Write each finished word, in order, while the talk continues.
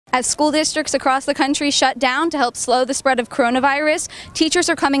As school districts across the country shut down to help slow the spread of coronavirus, teachers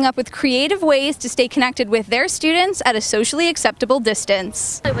are coming up with creative ways to stay connected with their students at a socially acceptable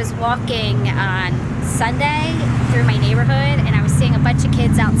distance. I was walking on Sunday through my neighborhood and I was seeing a bunch of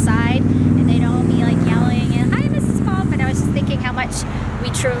kids outside and they'd all be like yelling, and "Hi, Mrs. Pop," and I was just thinking how much we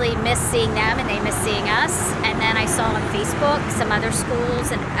truly miss seeing them and they miss seeing us. And then I saw on Facebook some other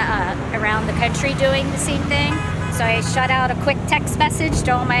schools and around the country doing the same thing. So I shot out a quick text message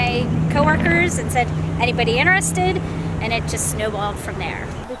to all my coworkers and said, "Anybody interested?" And it just snowballed from there.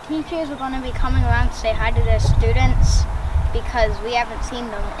 The teachers are going to be coming around to say hi to their students because we haven't seen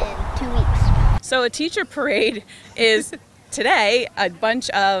them in 2 weeks. So a teacher parade is today a bunch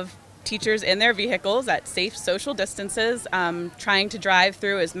of teachers in their vehicles at safe social distances, trying to drive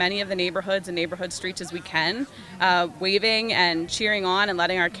through as many of the neighborhoods and neighborhood streets as we can, waving and cheering on and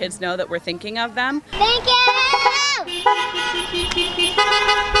letting our kids know that we're thinking of them. Thank you!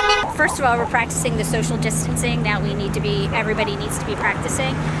 First of all, we're practicing the social distancing that everybody needs to be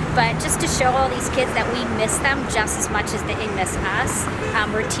practicing, but just to show all these kids that we miss them just as much as they miss us.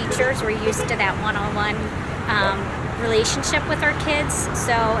 We're teachers, we're used to that one-on-one relationship with our kids,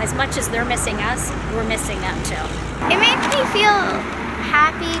 so as much as they're missing us, we're missing them too. It made me feel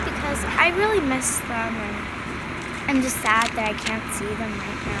happy because I really miss them, and I'm just sad that I can't see them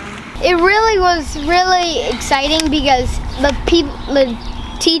right now. It really was really exciting because the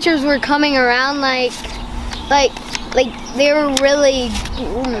teachers were coming around like they were really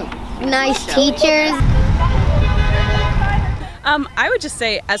nice teachers. I would just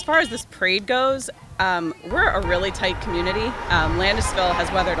say, as far as this parade goes, we're a really tight community. Landisville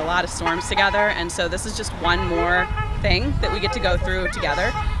has weathered a lot of storms together, and so this is just one more thing that we get to go through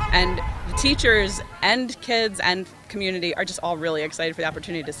together. And the teachers and kids and community are just all really excited for the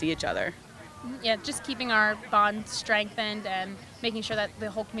opportunity to see each other. Yeah, just keeping our bond strengthened and making sure that the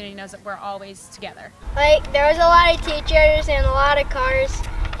whole community knows that we're always together. Like, there was a lot of teachers and a lot of cars,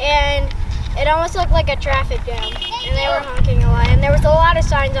 and it almost looked like a traffic jam, and they were honking a lot, and there was a lot of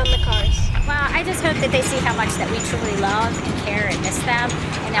signs on the cars. Well, I just hope that they see how much that we truly love and care and miss them,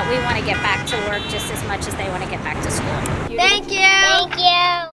 and that we want to get back to work just as much as they want to get back to school. Thank you! Thank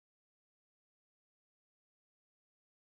you!